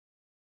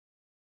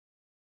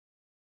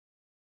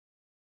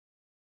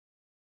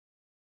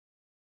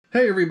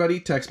Hey everybody,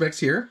 Tex-Mex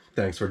here.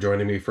 Thanks for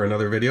joining me for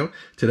another video.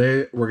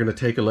 Today we're going to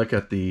take a look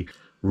at the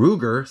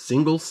Ruger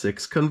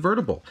Single-Six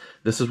Convertible.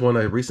 This is one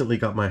I recently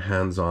got my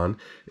hands on.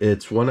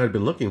 It's one I've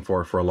been looking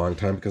for a long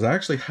time because I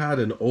actually had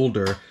an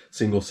older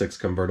Single-Six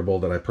Convertible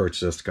that I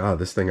purchased. God,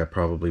 this thing I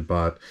probably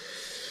bought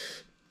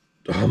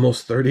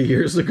almost 30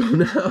 years ago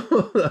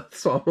now.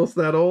 That's almost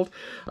that old.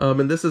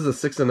 And this is a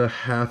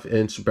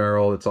 6.5-inch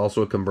barrel. It's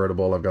also a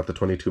convertible. I've got the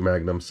 22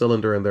 Magnum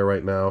cylinder in there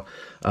right now.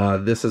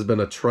 This has been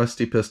a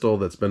trusty pistol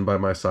that's been by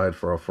my side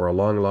for a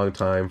long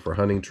time, for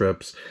hunting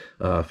trips,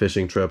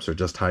 fishing trips, or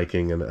just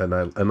hiking, and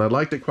I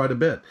liked it quite a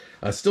bit.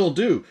 I still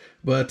do,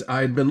 but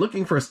I'd been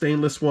looking for a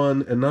stainless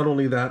one, and not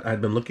only that,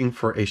 I'd been looking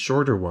for a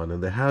shorter one,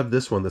 and they have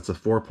this one that's a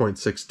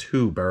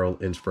 4.62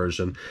 barrel inch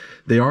version.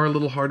 They are a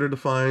little harder to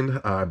find.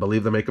 I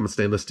believe they make them in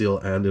stainless steel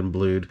and in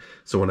blued,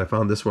 so when I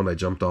found this one, I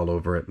jumped all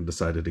over it and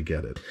decided to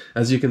get it.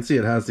 As you can see,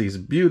 it has these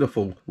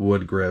beautiful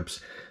wood grips,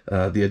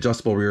 the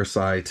adjustable rear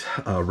sight,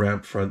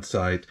 ramp front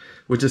sight,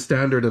 which is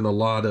standard in a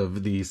lot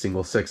of the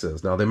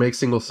Single-Sixes. Now, they make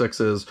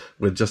Single-Sixes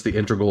with just the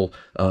integral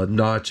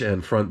notch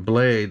and front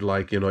blade,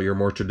 like, you know, your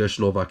more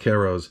traditional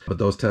vaqueros, but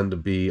those tend to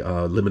be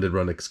limited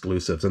run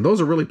exclusives, and those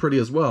are really pretty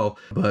as well.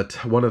 But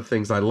one of the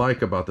things I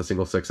like about the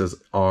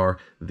Single-Sixes are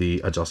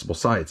the adjustable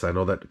sights. I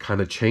know that kind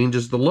of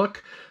changes the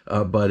look,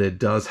 but it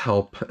does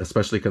help,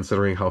 especially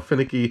considering how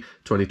finicky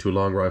 22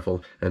 long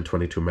rifle and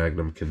 22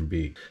 Magnum can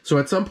be. So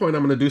at some point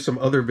I'm going to do some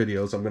other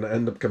videos. I'm going to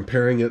end up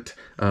comparing it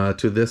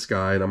to this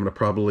guy, and I'm going to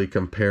probably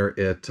compare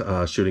it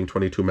shooting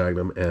 22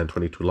 Magnum and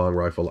 22 long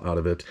rifle out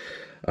of it.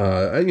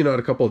 And, you know, at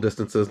a couple of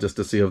distances, just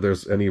to see if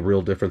there's any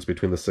real difference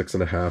between the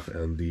 6.5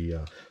 and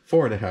the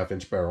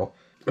 4.5-inch barrel.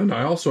 And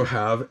I also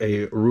have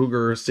a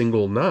Ruger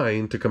Single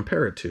 9 to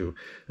compare it to.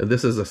 And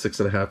this is a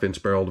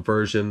 6.5-inch barreled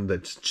version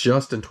that's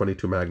just in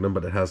 22 Magnum,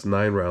 but it has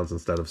 9 rounds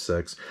instead of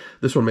 6.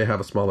 This one may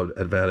have a smaller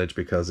advantage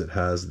because it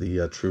has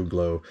the True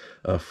Glow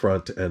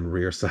front and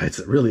rear sights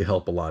that really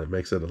help a lot. It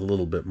makes it a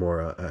little bit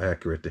more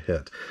accurate to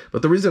hit.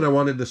 But the reason I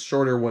wanted this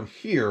shorter one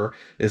here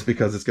is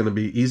because it's going to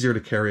be easier to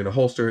carry in a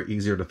holster,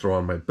 easier to throw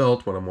on my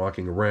belt when I'm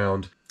walking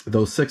around.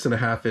 Those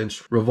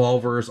 6.5-inch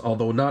revolvers,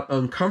 although not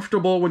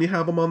uncomfortable when you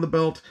have them on the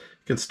belt,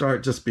 can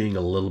start just being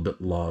a little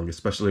bit long,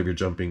 especially if you're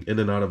jumping in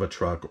and out of a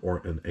truck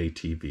or an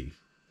ATV.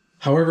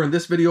 However, in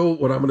this video,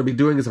 what I'm going to be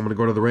doing is I'm going to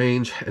go to the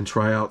range and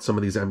try out some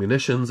of these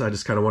ammunitions. I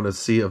just kind of want to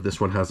see if this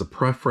one has a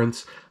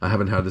preference. I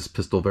haven't had this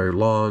pistol very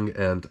long,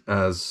 and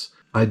as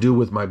I do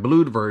with my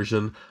blued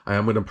version, I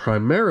am going to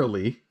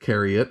primarily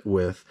carry it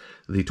with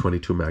the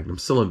 22 Magnum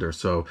cylinder.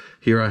 So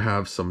here I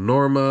have some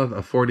Norma,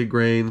 a 40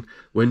 grain,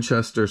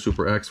 Winchester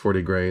SuperX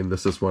 40 grain.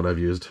 This is one I've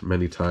used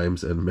many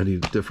times in many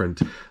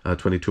different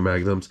 22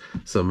 Magnums.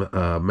 Some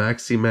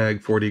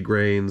Maxi-Mag 40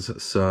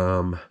 grains,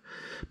 some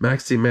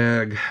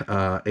Maxi-Mag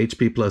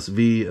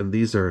HP+V, and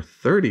these are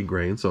 30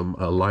 grain, so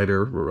a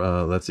lighter.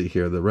 Let's see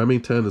here, the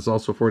Remington is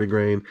also 40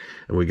 grain,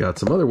 and we got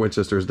some other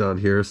Winchesters down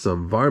here,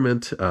 some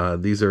Varmint.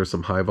 These are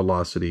some high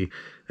velocity,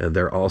 and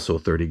they're also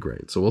 30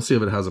 grain. So we'll see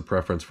if it has a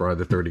preference for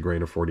either 30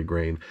 grain or 40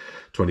 grain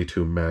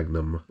 22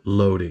 Magnum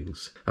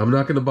loadings. I'm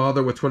not going to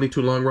bother with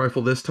 22 long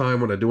rifle this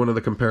time. When I do one of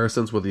the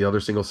comparisons with the other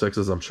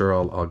Single-Sixes, I'm sure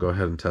I'll go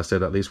ahead and test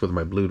it, at least with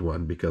my blued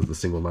one, because the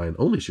Single 9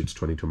 only shoots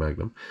 22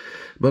 Magnum.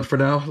 But for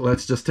now,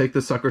 let's just take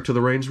this sucker to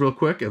the range real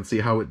quick and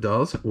see how it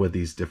does with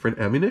these different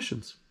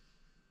ammunitions.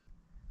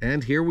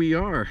 And here we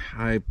are.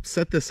 I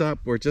set this up.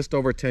 We're just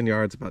over 10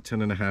 yards, about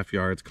 10.5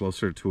 yards,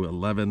 closer to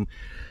 11.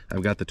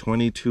 I've got the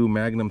 22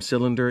 Magnum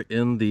cylinder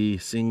in the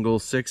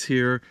Single-Six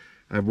here.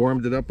 I've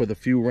warmed it up with a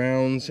few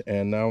rounds,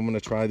 and now I'm going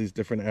to try these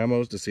different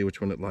ammos to see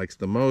which one it likes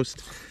the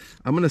most.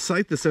 I'm going to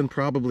sight this in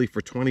probably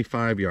for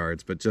 25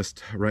 yards, but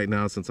just right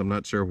now, since I'm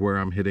not sure where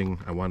I'm hitting,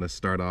 I want to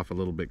start off a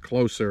little bit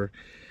closer.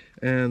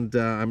 And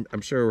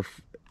I'm sure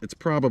it's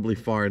probably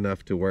far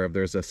enough to where if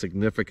there's a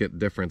significant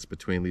difference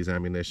between these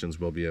ammunitions,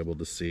 we'll be able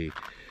to see.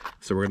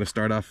 So we're going to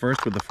start off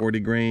first with the 40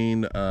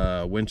 grain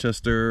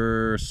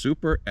Winchester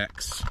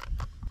SuperX.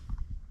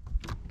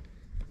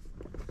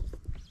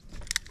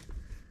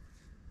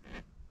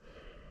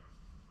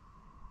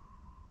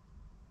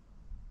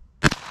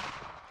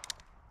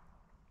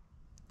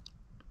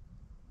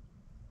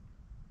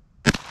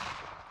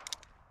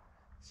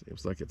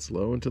 Seems like it's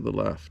low and to the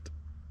left.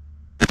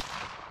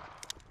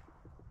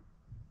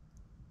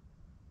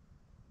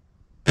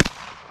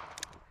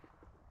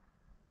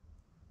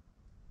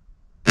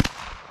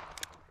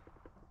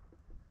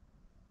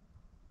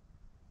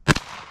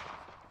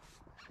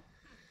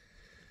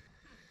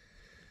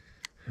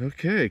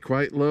 Okay,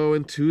 quite low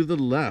and to the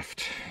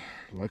left.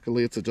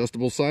 Luckily it's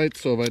adjustable sight,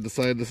 so if I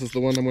decide this is the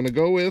one I'm going to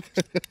go with,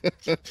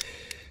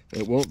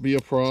 it won't be a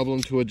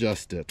problem to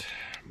adjust it.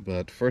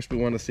 But first we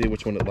want to see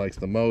which one it likes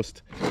the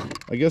most.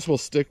 I guess we'll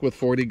stick with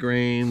 40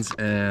 grains,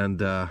 and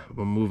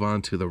we'll move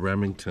on to the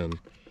Remington.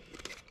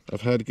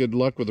 I've had good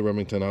luck with the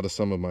Remington out of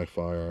some of my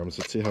firearms.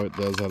 Let's see how it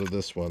does out of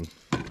this one.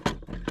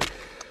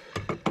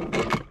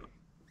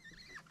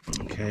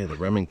 Okay, the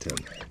Remington.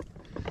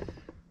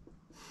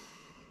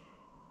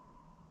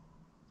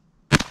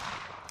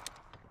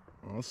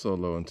 Also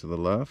low and to the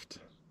left.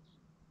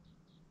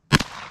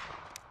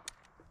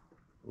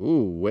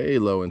 Ooh, way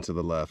low into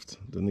the left.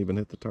 Didn't even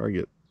hit the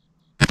target.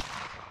 A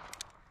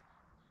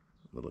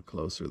little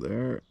closer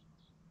there.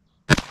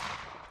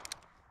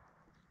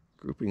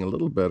 Grouping a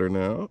little better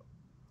now.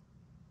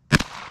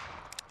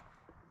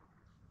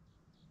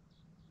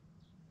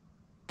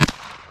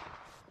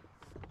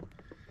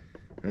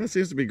 And it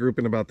seems to be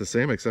grouping about the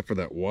same, except for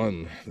that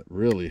one that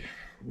really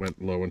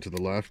went low into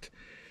the left.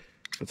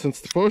 But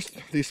since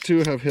these two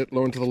have hit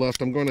low into the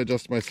left, I'm going to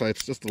adjust my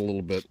sights just a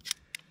little bit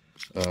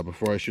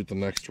before I shoot the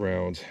next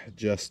round,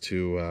 just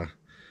to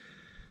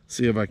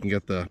see if I can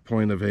get the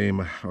point of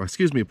aim, or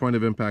excuse me, point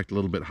of impact a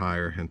little bit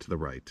higher and to the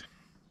right.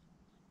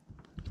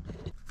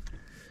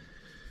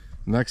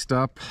 Next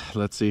up,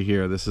 let's see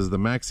here. This is the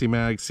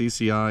Maxi-Mag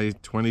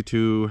CCI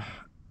 22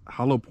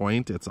 hollow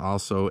point. It's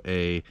also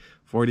a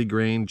 40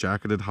 grain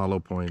jacketed hollow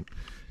point.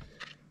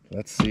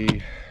 Let's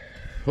see.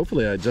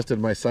 Hopefully I adjusted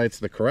my sights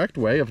the correct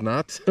way. If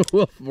not,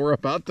 we're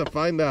about to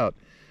find out.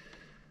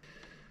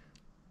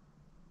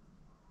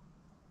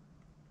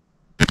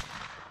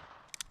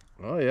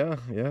 Oh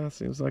yeah,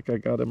 seems like I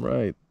got him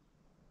right.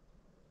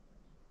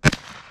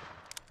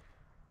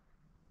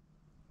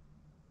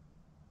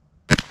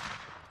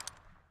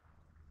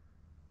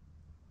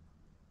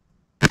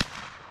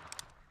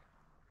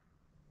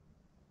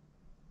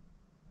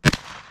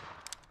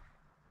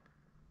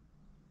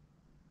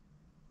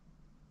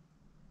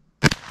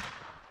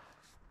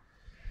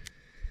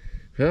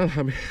 Well,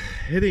 I'm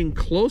hitting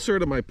closer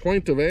to my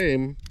point of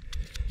aim,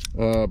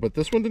 but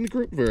this one didn't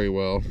group very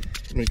well.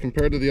 I mean,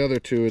 compared to the other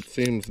two, it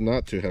seems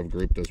not to have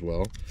grouped as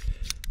well.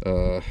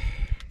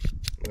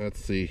 Let's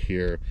see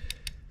here.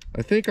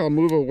 I think I'll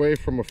move away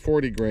from a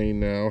 40 grain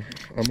now.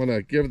 I'm going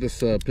to give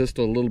this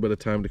pistol a little bit of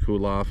time to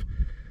cool off,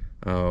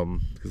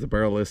 because the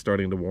barrel is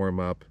starting to warm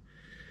up.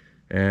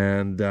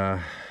 And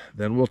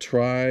then we'll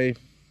try...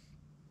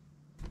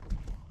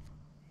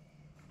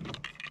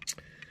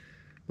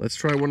 Let's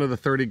try one of the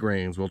 30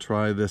 grains. We'll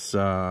try this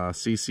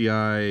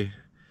CCI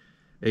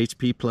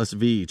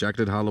HP+V,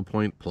 jacketed hollow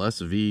point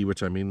plus V,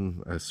 which I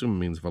assume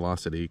means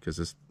velocity, because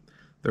this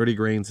 30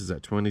 grains is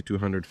at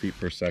 2,200 feet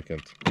per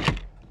second.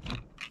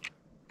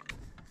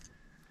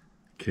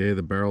 Okay,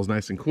 the barrel's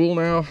nice and cool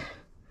now.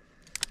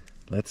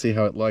 Let's see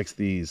how it likes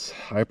these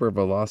hyper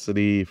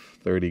velocity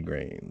 30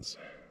 grains.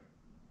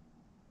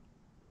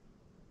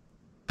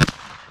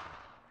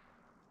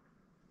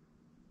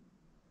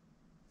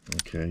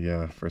 Okay,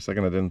 yeah, for a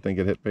second I didn't think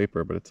it hit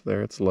paper, but it's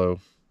there, it's low.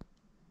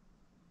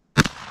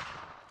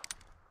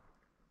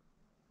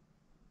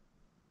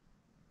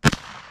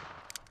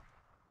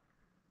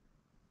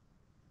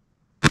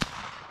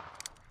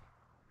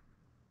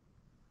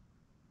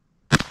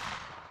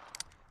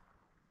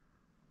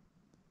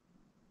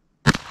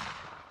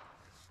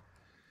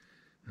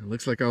 It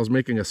looks like I was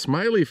making a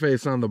smiley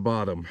face on the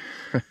bottom.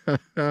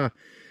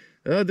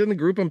 Didn't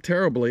group them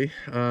terribly.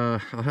 I'll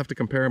have to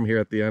compare them here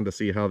at the end to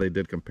see how they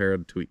did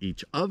compared to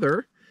each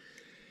other.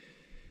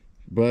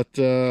 But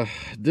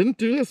didn't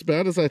do as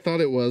bad as I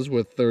thought it was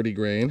with 30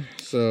 grain.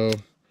 So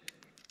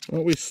why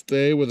don't we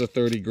stay with a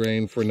 30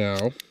 grain for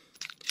now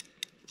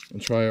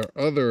and try our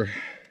other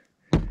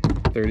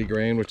 30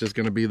 grain, which is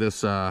going to be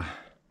this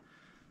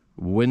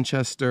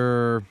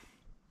Winchester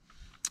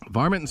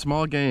Varmint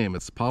small game.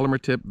 It's Polymer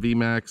tip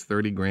VMAX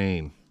 30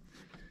 grain.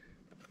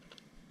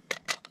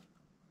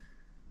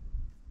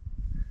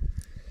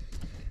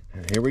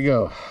 And here we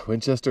go,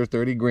 Winchester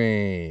 30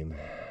 grain.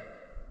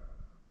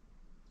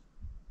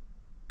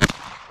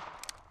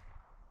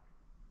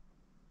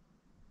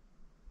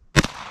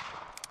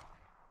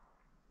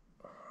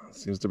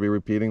 Seems to be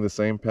repeating the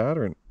same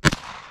pattern.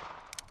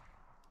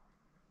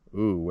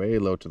 Ooh, way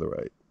low to the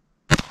right.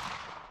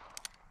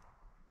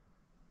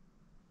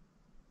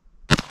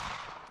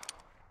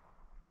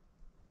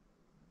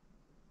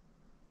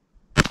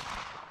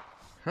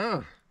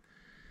 Huh.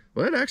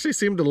 Well, it actually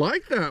seemed to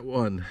like that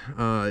one.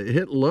 It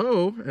hit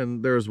low,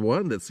 and there's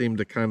one that seemed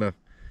to kind of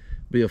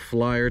be a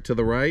flyer to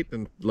the right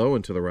and low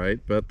and to the right,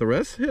 but the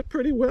rest hit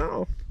pretty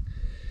well.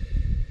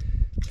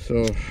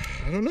 So,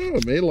 I don't know,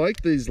 it may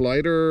like these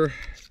lighter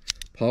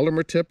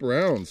polymer tip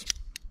rounds.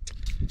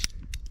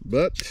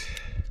 But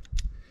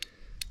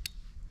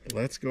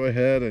let's go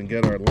ahead and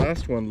get our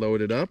last one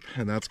loaded up,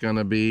 and that's going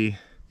to be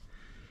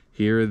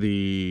here,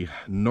 the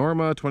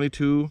Norma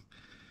 22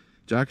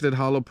 jacketed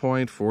hollow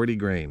point 40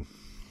 grain.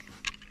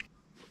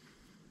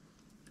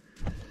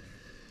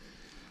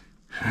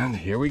 And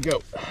here we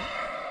go.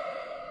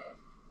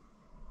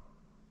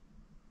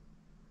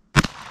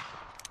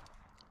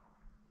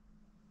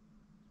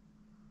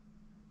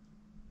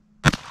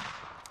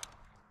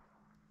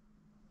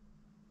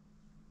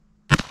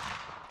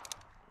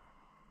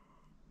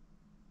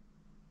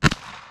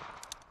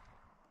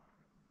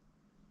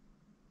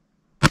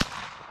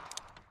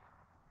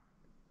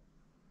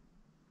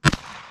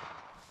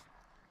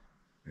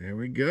 There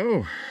we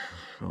go.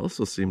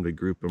 Also seem to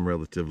group them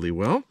relatively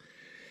well.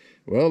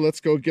 Well, let's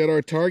go get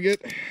our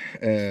target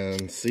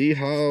and see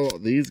how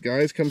these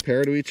guys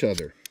compare to each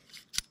other.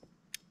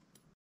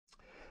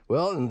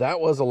 Well, and that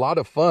was a lot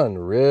of fun.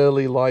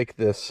 Really like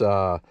this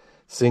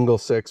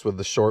Single-Six with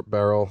the short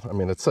barrel. I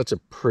mean, it's such a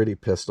pretty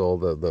pistol.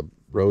 The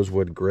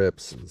rosewood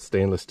grips,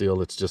 stainless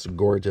steel, it's just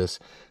gorgeous.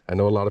 I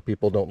know a lot of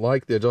people don't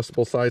like the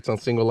adjustable sights on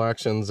single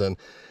actions, and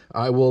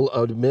I will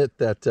admit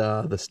that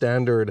the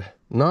standard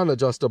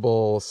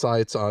non-adjustable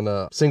sights on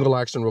a single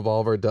action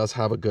revolver does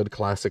have a good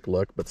classic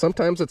look, but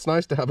sometimes it's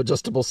nice to have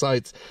adjustable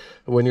sights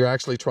when you're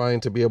actually trying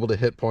to be able to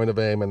hit point of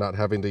aim and not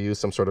having to use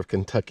some sort of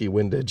Kentucky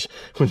windage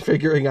when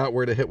figuring out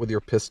where to hit with your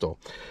pistol.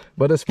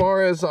 But as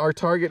far as our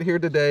target here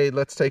today,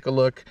 let's take a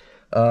look.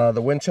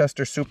 The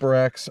Winchester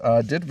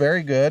SuperX did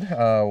very good.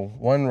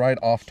 One right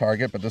off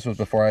target, but this was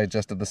before I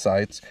adjusted the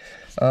sights.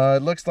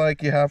 It looks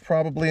like you have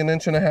probably an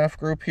 1.5 inch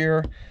group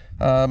here,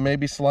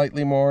 maybe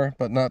slightly more,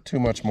 but not too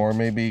much more.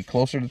 Maybe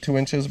closer to 2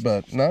 inches,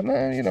 but not,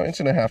 you know,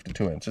 1.5 inches to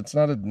 2 inches. It's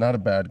not a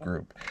bad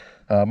group.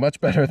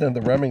 Much better than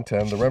the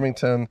Remington. The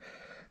Remington,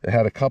 it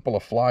had a couple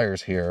of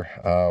flyers here,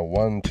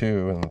 1,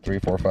 2, and 3,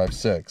 4, 5,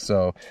 6.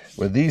 So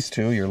with these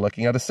two, you're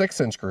looking at a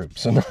 6-inch group,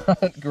 so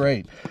not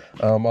great.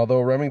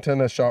 Although Remington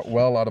has shot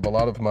well out of a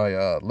lot of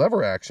my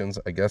lever actions,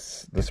 I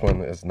guess this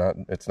one is not.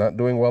 It's not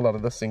doing well out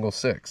of the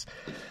Single-Six.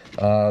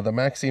 The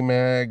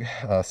Maxi-Mag,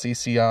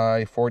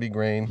 CCI, 40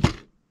 grain.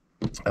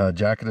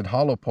 Jacketed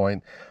hollow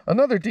point,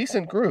 another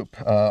decent group.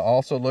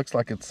 Also looks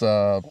like it's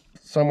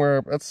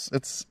somewhere.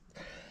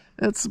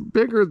 It's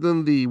bigger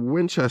than the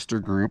Winchester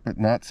group, but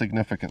not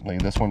significantly.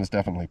 This one is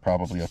definitely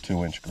probably a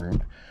 2-inch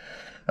group,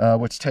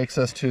 which takes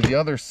us to the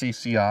other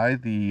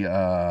CCI, the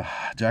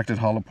Jacketed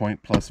Hollow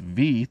Point plus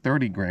V,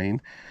 30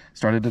 grain.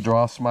 Started to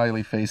draw a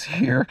smiley face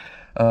here.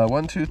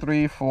 1, 2,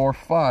 3, 4,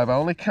 5. I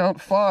only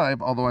count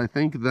 5, although I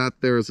think that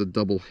there is a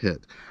double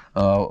hit.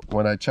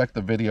 When I check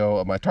the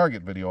video, my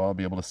target video, I'll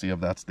be able to see if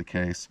that's the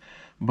case.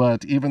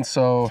 But even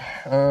so,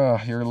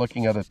 you're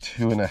looking at a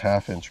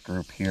 2.5 inch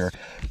group here.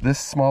 This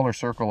smaller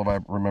circle, if I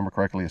remember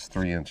correctly, is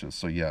 3 inches.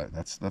 So yeah,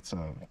 that's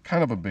a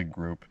kind of a big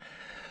group.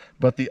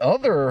 But the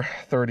other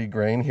 30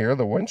 grain here,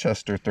 the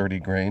Winchester 30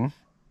 grain,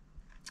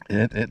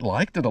 it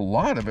liked it a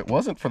lot. If it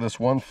wasn't for this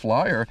one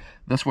flyer,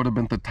 this would have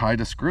been the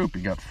tightest group.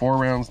 You got 4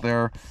 rounds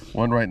there,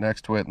 one right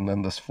next to it, and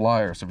then this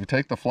flyer. So if you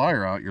take the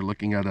flyer out, you're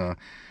looking at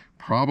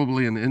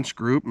probably an inch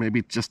group,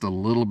 maybe just a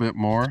little bit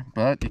more,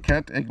 but you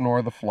can't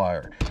ignore the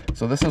flyer.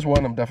 So this is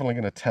one I'm definitely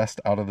going to test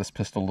out of this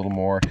pistol a little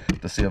more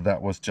to see if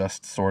that was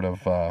just sort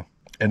of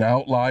an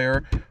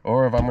outlier,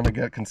 or if I'm going to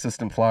get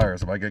consistent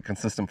flyers. If I get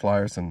consistent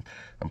flyers, and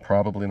I'm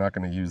probably not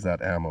going to use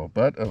that ammo.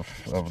 But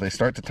if they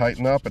start to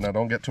tighten up and I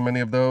don't get too many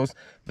of those,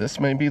 this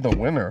may be the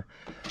winner.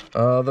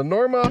 The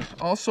Norma,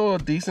 also a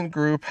decent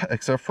group,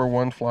 except for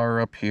one flyer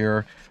up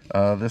here.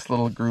 This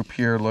little group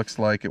here looks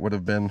like it would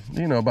have been,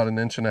 you know, about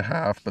 1.5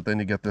 inches, but then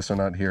you get this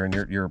one out here, and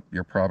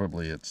you're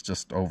probably, it's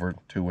just over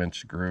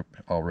 2-inch group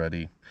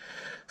already.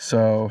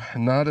 So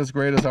not as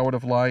great as I would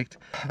have liked.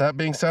 That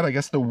being said, I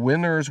guess the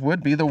winners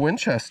would be the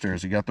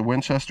Winchesters. You got the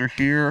Winchester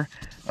here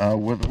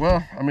with,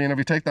 well, I mean, if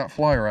you take that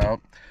flyer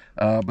out,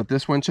 but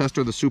this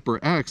Winchester, the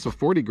SuperX, a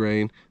 40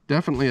 grain,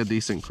 definitely a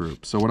decent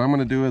group. So what I'm going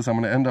to do is I'm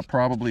going to end up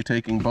probably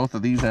taking both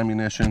of these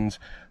ammunitions,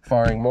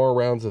 firing more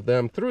rounds of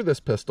them through this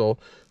pistol,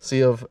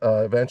 see if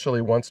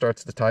eventually one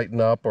starts to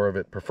tighten up or if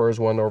it prefers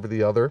one over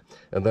the other,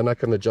 and then I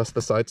can adjust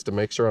the sights to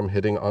make sure I'm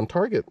hitting on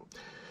target.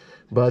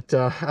 But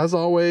as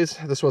always,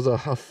 this was a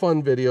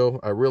fun video.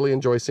 I really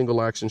enjoy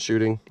single action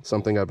shooting,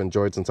 something I've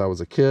enjoyed since I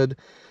was a kid,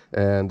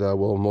 and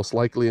will most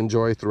likely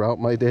enjoy throughout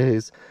my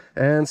days.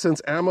 And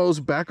since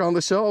ammo's back on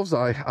the shelves,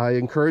 I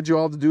encourage you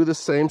all to do the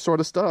same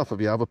sort of stuff. If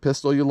you have a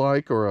pistol you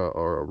like or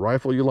a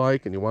rifle you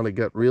like and you want to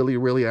get really,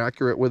 really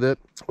accurate with it,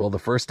 well, the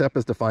first step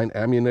is to find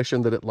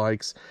ammunition that it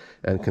likes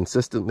and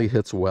consistently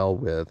hits well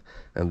with.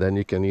 And then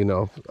you can, you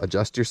know,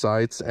 adjust your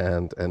sights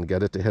and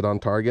get it to hit on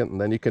target. And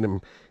then you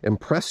can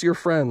impress your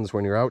friends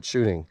when you're out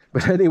shooting.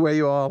 But anyway,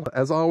 you all,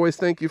 as always,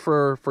 thank you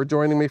for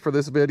joining me for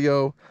this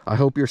video. I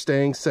hope you're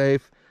staying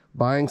safe,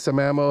 buying some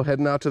ammo,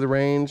 heading out to the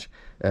range,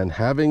 and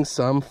having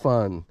some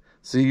fun.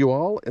 See you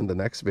all in the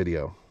next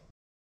video.